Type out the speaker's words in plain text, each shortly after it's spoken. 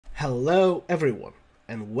Hello everyone,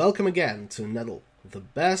 and welcome again to Untitled, the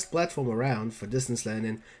best platform around for distance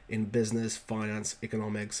learning in business, finance,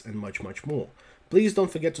 economics, and much more. Please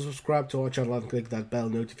don't forget to subscribe to our channel and click that bell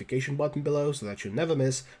notification button below so that you never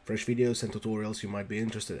miss fresh videos and tutorials you might be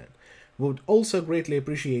interested in. We would also greatly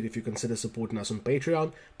appreciate if you consider supporting us on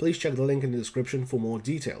Patreon. Please check the link in the description for more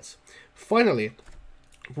details. Finally,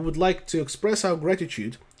 we would like to express our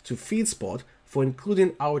gratitude to FeedSpot for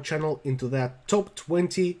including our channel into their top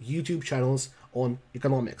 20 YouTube channels on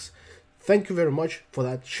economics. Thank you very much for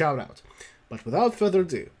that shout out. But without further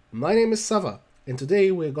ado, my name is Sava, and today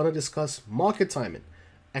we're going to discuss market timing,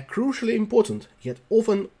 a crucially important yet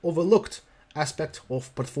often overlooked aspect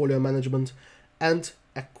of portfolio management and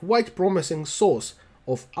a quite promising source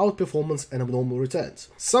of outperformance and abnormal returns.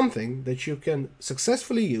 Something that you can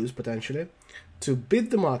successfully use potentially to beat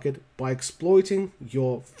the market by exploiting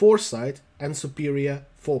your foresight and superior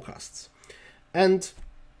forecasts. And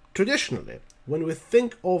traditionally, when we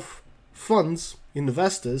think of funds,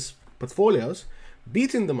 investors, portfolios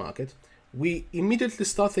beating the market, we immediately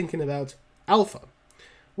start thinking about alpha.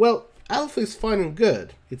 Well, alpha is fine and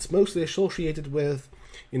good. It's mostly associated with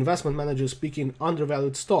investment managers picking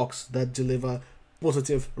undervalued stocks that deliver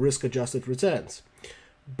positive risk-adjusted returns.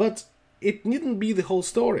 But it needn't be the whole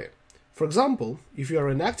story. For example, if you are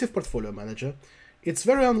an active portfolio manager, it's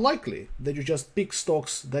very unlikely that you just pick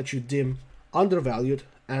stocks that you deem undervalued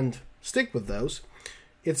and stick with those.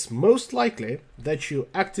 It's most likely that you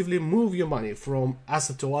actively move your money from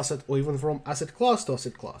asset to asset or even from asset class to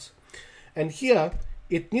asset class. And here,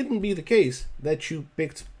 it needn't be the case that you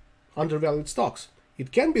picked undervalued stocks.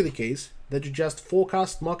 It can be the case that you just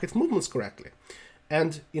forecast market movements correctly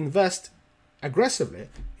and invest aggressively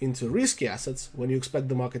into risky assets when you expect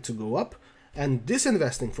the market to go up, and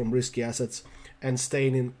disinvesting from risky assets and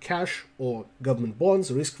staying in cash or government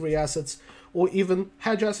bonds, risk-free assets, or even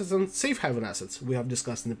hedge assets and safe haven assets we have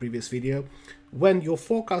discussed in the previous video, when your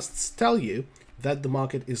forecasts tell you that the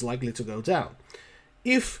market is likely to go down.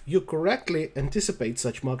 If you correctly anticipate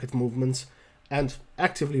such market movements and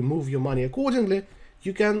actively move your money accordingly,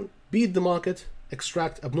 you can beat the market,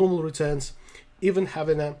 extract abnormal returns, even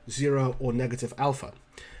having a zero or negative alpha.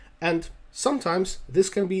 And sometimes this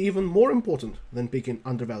can be even more important than picking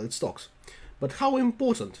undervalued stocks. But how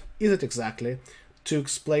important is it exactly to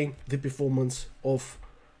explain the performance of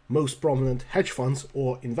most prominent hedge funds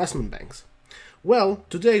or investment banks? Well,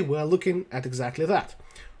 today we're looking at exactly that.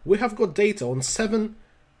 We have got data on 7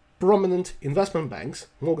 prominent investment banks: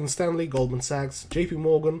 Morgan Stanley, Goldman Sachs, JP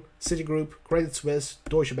Morgan, Citigroup, Credit Suisse,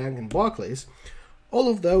 Deutsche Bank, and Barclays. All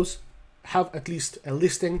of those have at least a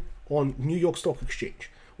listing on New York Stock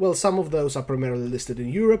Exchange. Well, some of those are primarily listed in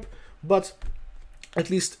Europe, but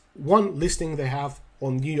at least one listing they have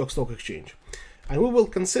on New York Stock Exchange. And we will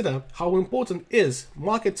consider how important is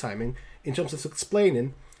market timing in terms of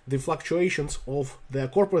explaining the fluctuations of their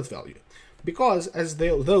corporate value. Because as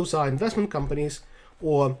those are investment companies,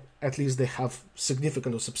 or at least they have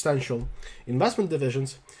significant or substantial investment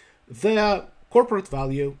divisions, their corporate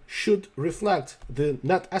value should reflect the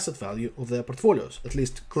net asset value of their portfolios, at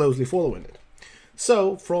least closely following it.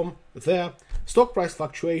 So from their stock price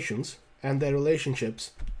fluctuations and their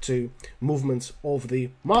relationships to movements of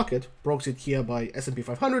the market, proxied here by S&P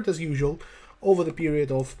 500 as usual, over the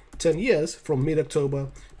period of 10 years from mid-October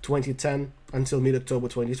 2010 until mid-October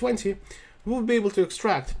 2020, we will be able to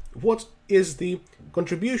extract what is the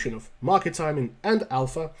contribution of market timing and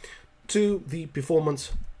alpha to the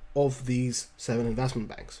performance of these 7 investment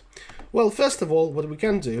banks. Well, first of all, what we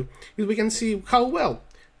can do is we can see how well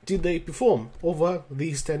did they perform over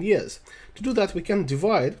these 10 years. To do that, we can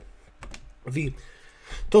divide the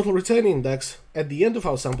total return index at the end of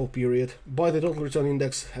our sample period by the total return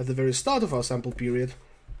index at the very start of our sample period,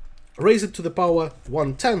 raise it to the power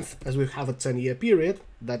 1/10 as we have a 10-year period,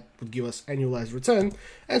 that would give us annualized return,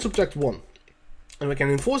 and subtract 1. And we can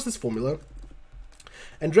enforce this formula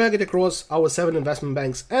and drag it across our 7 investment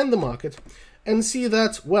banks and the market, and see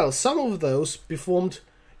that, well, some of those performed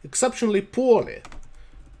exceptionally poorly.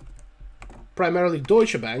 Primarily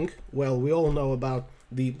Deutsche Bank. Well, we all know about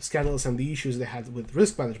the scandals and the issues they had with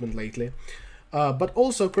risk management lately, but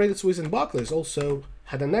also Credit Suisse and Barclays also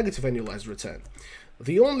had a negative annualized return.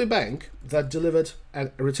 The only bank that delivered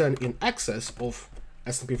a return in excess of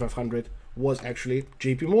S&P 500 was actually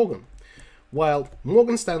JP Morgan, while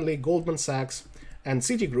Morgan Stanley, Goldman Sachs, and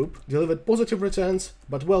Citigroup delivered positive returns,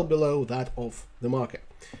 but well below that of the market.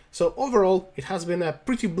 So overall, it has been a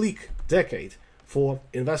pretty bleak decade for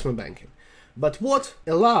investment banking. But what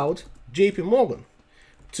allowed JP Morgan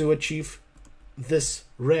to achieve this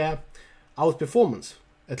rare outperformance,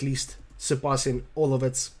 at least surpassing all of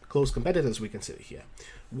its close competitors we consider here?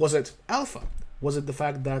 Was it alpha? Was it the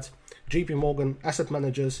fact that JP Morgan asset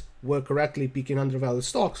managers were correctly picking undervalued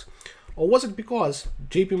stocks? Or was it because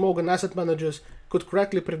JP Morgan asset managers could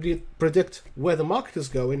correctly predict where the market is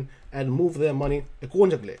going and move their money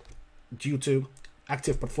accordingly due to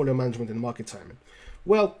active portfolio management and market timing?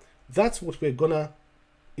 Well, that's what we're gonna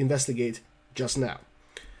investigate just now.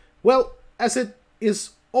 Well, as it is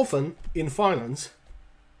often in finance,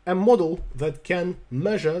 a model that can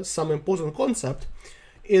measure some important concept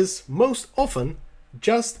is most often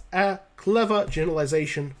just a clever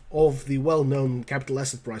generalization of the well-known capital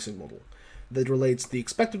asset pricing model that relates the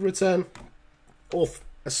expected return of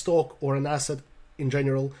a stock or an asset in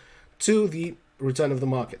general to the return of the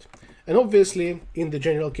market. And obviously, in the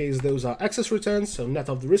general case, those are excess returns, so net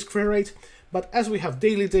of the risk-free rate. But as we have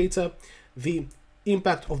daily data, the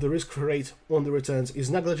impact of the risk-free rate on the returns is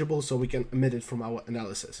negligible, so we can omit it from our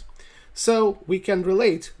analysis. So we can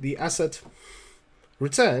relate the asset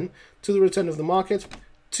return to the return of the market,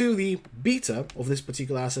 to the beta of this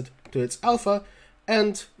particular asset, to its alpha,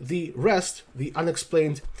 and the rest, the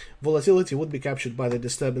unexplained volatility, would be captured by the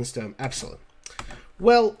disturbance term epsilon.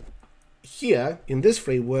 Well, here in this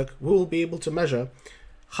framework, we will be able to measure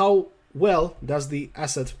how well does the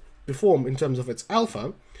asset perform in terms of its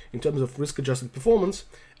alpha, in terms of risk-adjusted performance,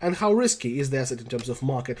 and how risky is the asset in terms of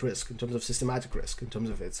market risk, in terms of systematic risk, in terms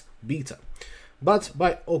of its beta. But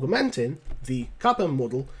by augmenting the CAPM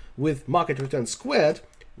model with market return squared,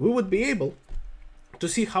 we would be able to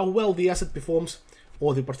see how well the asset performs,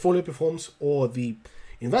 or the portfolio performs, or the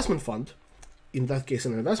investment fund, in that case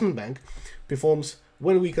an investment bank, performs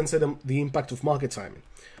when we consider the impact of market timing.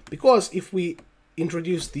 Because if we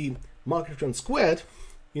introduce the market return squared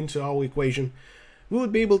into our equation, we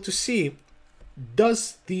would be able to see,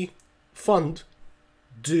 does the fund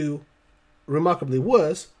do remarkably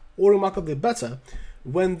worse or remarkably better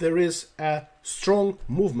when there is a strong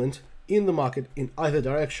movement in the market in either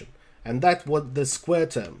direction? And that's what the square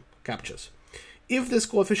term captures. If this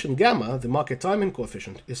coefficient gamma, the market timing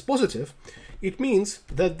coefficient, is positive, it means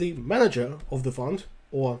that the manager of the fund,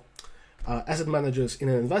 or asset managers in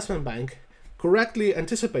an investment bank, correctly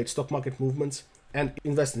anticipate stock market movements and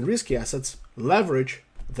invest in risky assets, leverage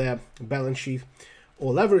their balance sheet,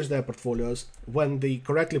 or leverage their portfolios when they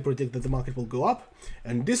correctly predict that the market will go up,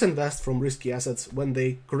 and disinvest from risky assets when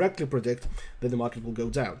they correctly predict that the market will go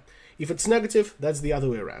down. If it's negative, that's the other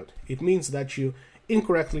way around. It means that you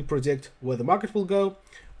incorrectly predict where the market will go,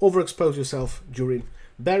 overexpose yourself during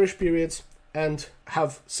bearish periods, and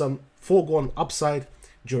have some foregone upside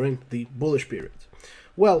during the bullish period.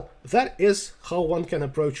 Well, that is how one can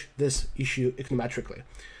approach this issue econometrically.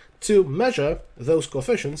 To measure those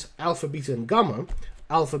coefficients, alpha, beta, and gamma,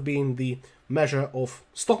 alpha being the measure of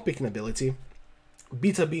stock picking ability,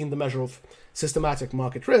 beta being the measure of systematic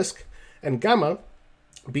market risk, and gamma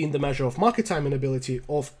being the measure of market timing ability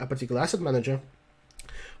of a particular asset manager,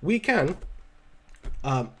 we can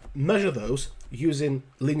measure those using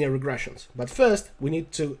linear regressions. But first, we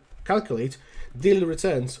need to calculate daily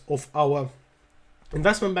returns of our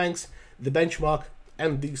investment banks, the benchmark,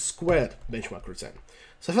 and the squared benchmark return.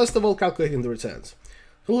 So first of all, calculating the returns.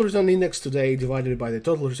 Total return index today divided by the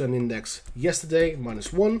total return index yesterday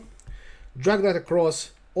minus 1. Drag that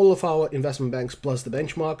across all of our investment banks plus the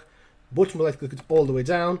benchmark. Bottom right click it all the way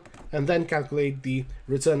down, and then calculate the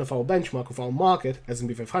return of our benchmark of our market,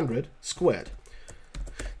 S&P 500, squared,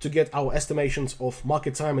 to get our estimations of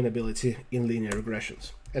market timing ability in linear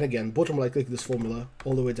regressions. And again, bottom right click this formula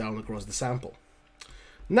all the way down across the sample.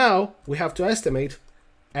 Now we have to estimate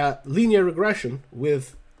a linear regression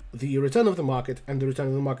with the return of the market and the return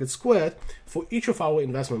of the market squared for each of our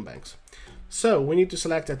investment banks. So we need to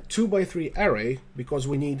select a 2x3 array because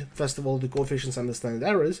we need, first of all, the coefficients and the standard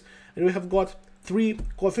errors, and we have got 3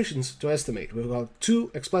 coefficients to estimate. We've got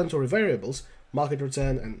 2 explanatory variables, market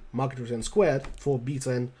return and market return squared, for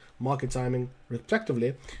beta and market timing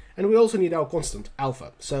respectively, and we also need our constant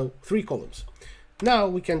alpha, so 3 columns. Now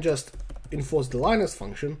we can just enforce the Linus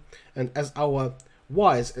function, and as our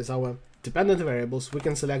y's, as our dependent variables, we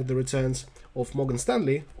can select the returns of Morgan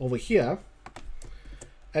Stanley over here,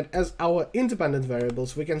 and as our independent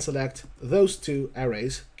variables, we can select those 2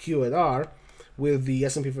 arrays, Q and R, with the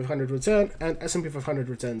S&P 500 return and S&P 500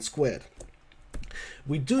 return squared.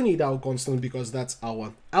 We do need our constant because that's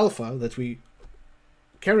our alpha that we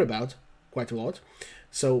care about quite a lot.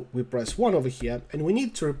 So we press 1 over here, and we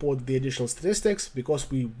need to report the additional statistics because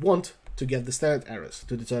we want to get the standard errors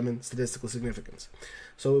to determine statistical significance.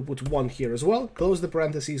 So we put 1 here as well, close the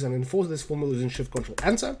parentheses, and enforce this formula using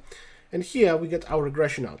Shift-Control-Enter. And here we get our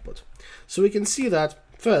regression output. So we can see that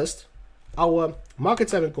first, our market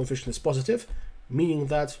timing coefficient is positive, meaning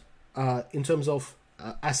that in terms of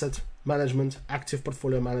asset management, active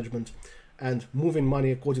portfolio management, and moving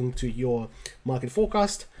money according to your market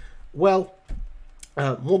forecast, well,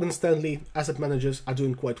 Morgan Stanley asset managers are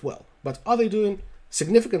doing quite well. But are they doing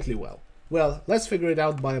significantly well? Well, let's figure it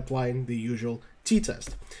out by applying the usual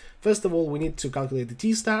t-test. First of all, we need to calculate the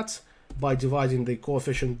t-stats by dividing the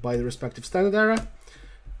coefficient by the respective standard error,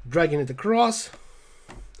 dragging it across,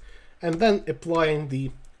 and then applying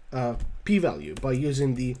the p-value by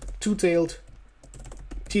using the two-tailed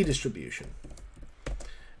t-distribution.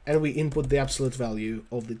 And we input the absolute value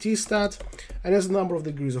of the t-stat, and as the number of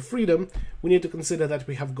degrees of freedom, we need to consider that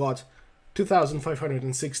we have got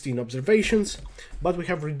 2,516 observations, but we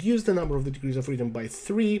have reduced the number of the degrees of freedom by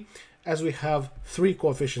 3, as we have 3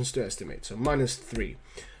 coefficients to estimate, so minus 3.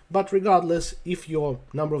 But regardless, if your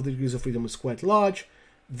number of degrees of freedom is quite large,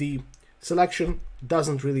 the selection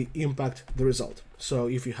doesn't really impact the result. So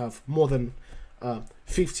if you have more than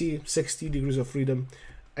 50, 60 degrees of freedom,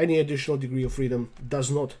 any additional degree of freedom does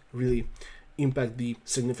not really impact the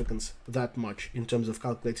significance that much in terms of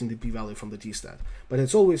calculating the p-value from the t-stat. But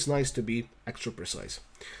it's always nice to be extra precise.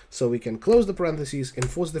 So we can close the parentheses,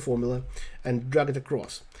 enforce the formula, and drag it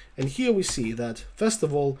across. And here we see that, first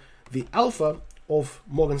of all, the alpha of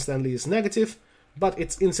Morgan Stanley is negative, but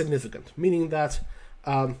it's insignificant, meaning that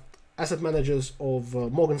asset managers of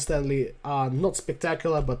Morgan Stanley are not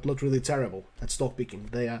spectacular, but not really terrible at stock picking.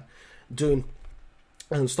 They are doing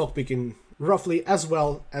stock picking roughly as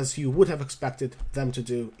well as you would have expected them to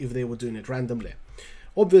do if they were doing it randomly.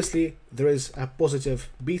 Obviously, there is a positive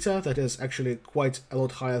beta that is actually quite a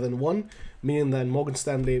lot higher than 1, meaning that Morgan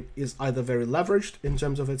Stanley is either very leveraged in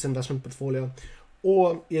terms of its investment portfolio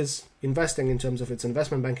or is investing in terms of its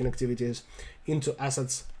investment banking activities into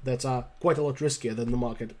assets that are quite a lot riskier than the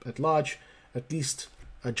market at large, at least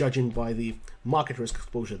judging by the market risk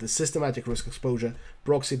exposure, the systematic risk exposure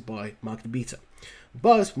proxied by market beta.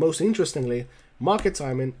 But most interestingly, market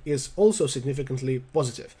timing is also significantly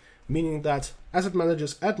positive, meaning that asset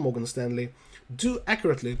managers at Morgan Stanley do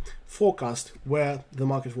accurately forecast where the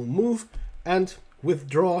market will move and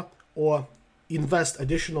withdraw or invest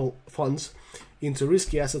additional funds into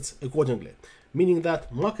risky assets accordingly, meaning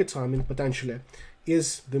that market timing potentially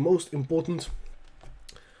is the most important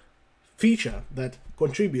feature that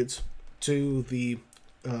contributes to the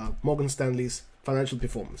Morgan Stanley's financial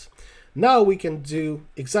performance. Now we can do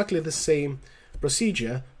exactly the same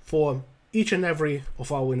procedure for each and every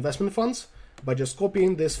of our investment funds by just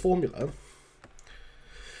copying this formula,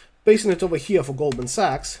 pasting it over here for Goldman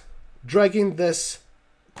Sachs, dragging this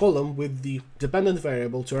column with the dependent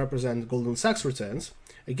variable to represent Goldman Sachs returns,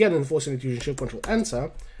 again enforcing it using Shift Control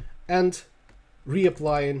Enter, and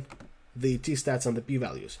reapplying the t-stats and the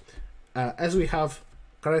p-values. As we have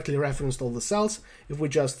correctly referenced all the cells, if we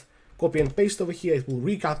just copy and paste over here, it will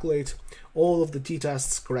recalculate all of the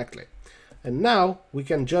t-tests correctly. And now we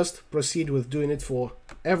can just proceed with doing it for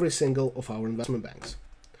every single of our investment banks.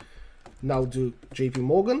 Now do JP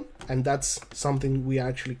Morgan, and that's something we are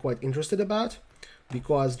actually quite interested about,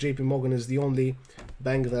 because JP Morgan is the only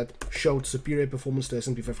bank that showed superior performance to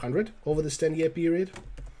S&P 500 over this 10-year period.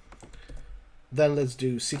 Then let's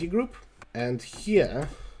do Citigroup, and here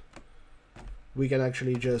we can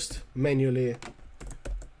actually just manually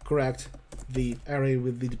correct the array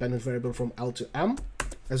with the dependent variable from L to M,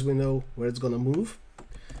 as we know where it's going to move.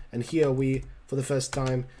 And here we, for the first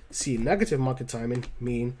time, see negative market timing,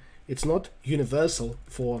 mean it's not universal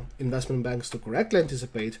for investment banks to correctly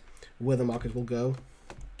anticipate where the market will go.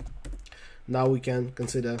 Now we can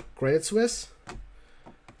consider Credit Suisse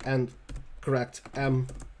and correct M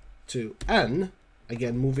to N,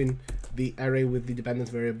 again moving the array with the dependent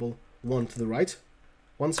variable 1 to the right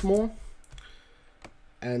once more,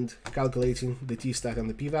 and calculating the t-stat and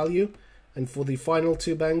the p-value. And for the final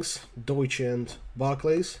two banks, Deutsche and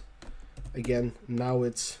Barclays, again now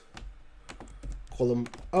it's column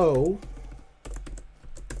O,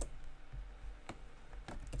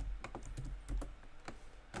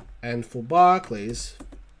 and for Barclays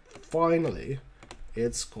finally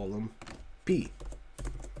it's column P.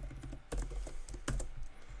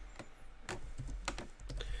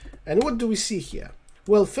 And what do we see here?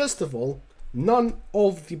 Well, first of all, none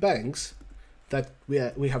of the banks that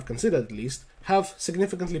we have considered at least have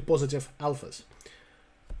significantly positive alphas.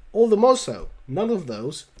 All the more so, none of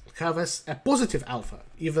those have a positive alpha,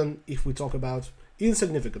 even if we talk about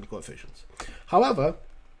insignificant coefficients. However,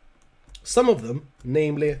 some of them,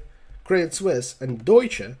 namely Credit Suisse and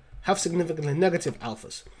Deutsche, have significantly negative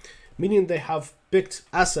alphas, meaning they have picked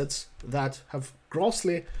assets that have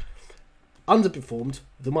grossly underperformed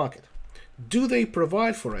the market. Do they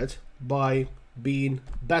provide for it by being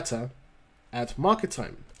better at market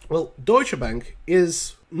timing. Well, Deutsche Bank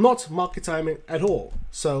is not market timing at all.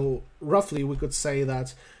 So roughly we could say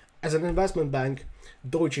that as an investment bank,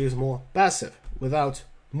 Deutsche is more passive, without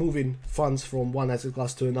moving funds from one asset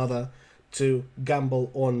class to another to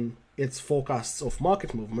gamble on its forecasts of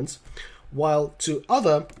market movements, while two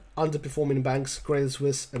other underperforming banks, Credit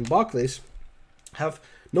Suisse and Barclays, have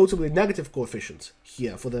notably negative coefficients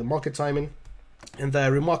here for their market timing, and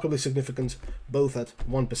they're remarkably significant both at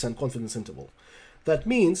 1% confidence interval. That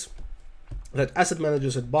means that asset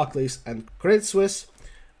managers at Barclays and Credit Suisse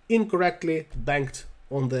incorrectly banked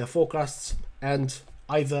on their forecasts and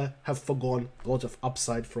either have forgone a lot of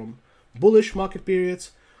upside from bullish market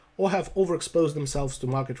periods or have overexposed themselves to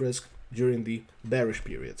market risk during the bearish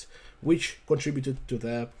periods, which contributed to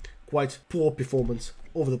their quite poor performance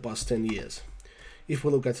over the past 10 years. If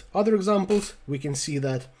we look at other examples, we can see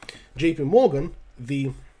that JP Morgan,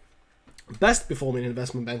 the best performing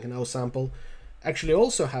investment bank in our sample, actually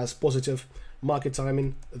also has positive market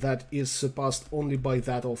timing that is surpassed only by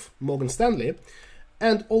that of Morgan Stanley,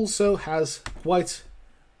 and also has quite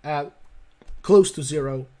close to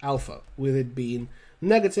zero alpha, with it being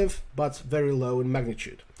negative but very low in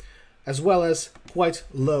magnitude, as well as quite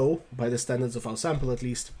low, by the standards of our sample at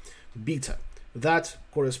least, beta. That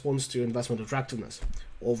corresponds to investment attractiveness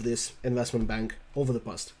of this investment bank over the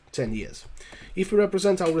past 10 years. If we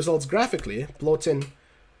represent our results graphically, plotting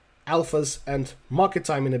alphas and market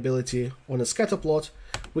timing ability on a scatter plot,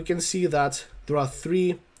 we can see that there are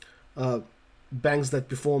three banks that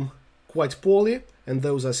perform quite poorly, and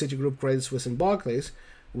those are Citigroup, Credit Suisse and Barclays,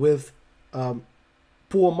 with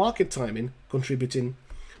poor market timing contributing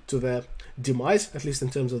to their demise, at least in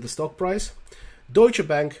terms of the stock price. Deutsche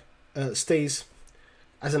Bank stays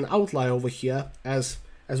as an outlier over here, as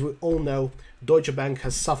we all know, Deutsche Bank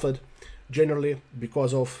has suffered generally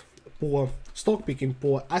because of poor stock picking,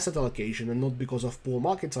 poor asset allocation, and not because of poor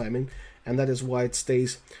market timing, and that is why it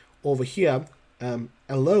stays over here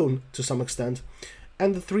alone to some extent.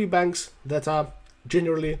 And the three banks that are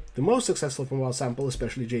generally the most successful from our sample,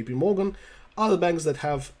 especially JP Morgan, are the banks that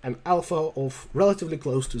have an alpha of relatively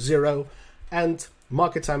close to zero and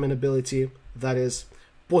market timing ability that is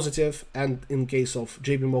positive, and in case of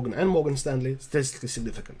JP Morgan and Morgan Stanley, statistically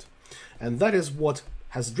significant. And that is what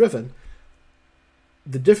has driven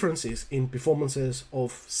the differences in performances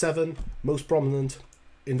of 7 most prominent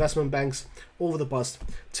investment banks over the past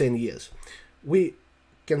 10 years. We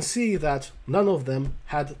can see that none of them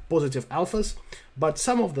had positive alphas, but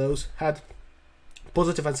some of those had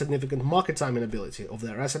positive and significant market timing ability of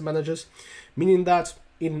their asset managers, meaning that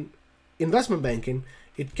in investment banking,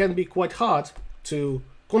 it can be quite hard to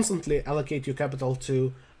constantly allocate your capital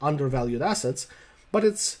to undervalued assets, but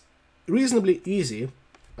it's reasonably easy.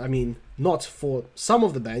 I mean, not for some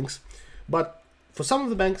of the banks, but for some of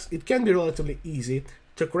the banks, it can be relatively easy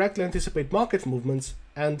to correctly anticipate market movements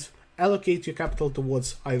and allocate your capital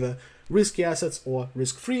towards either risky assets or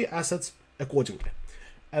risk-free assets accordingly.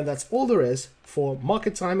 And that's all there is for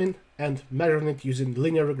market timing and measuring it using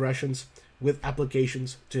linear regressions with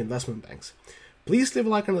applications to investment banks. Please leave a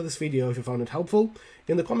like under this video if you found it helpful.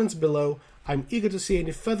 In the comments below, I'm eager to see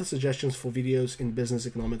any further suggestions for videos in business,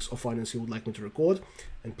 economics, or finance you would like me to record.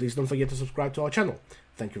 And please don't forget to subscribe to our channel.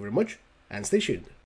 Thank you very much, and stay tuned.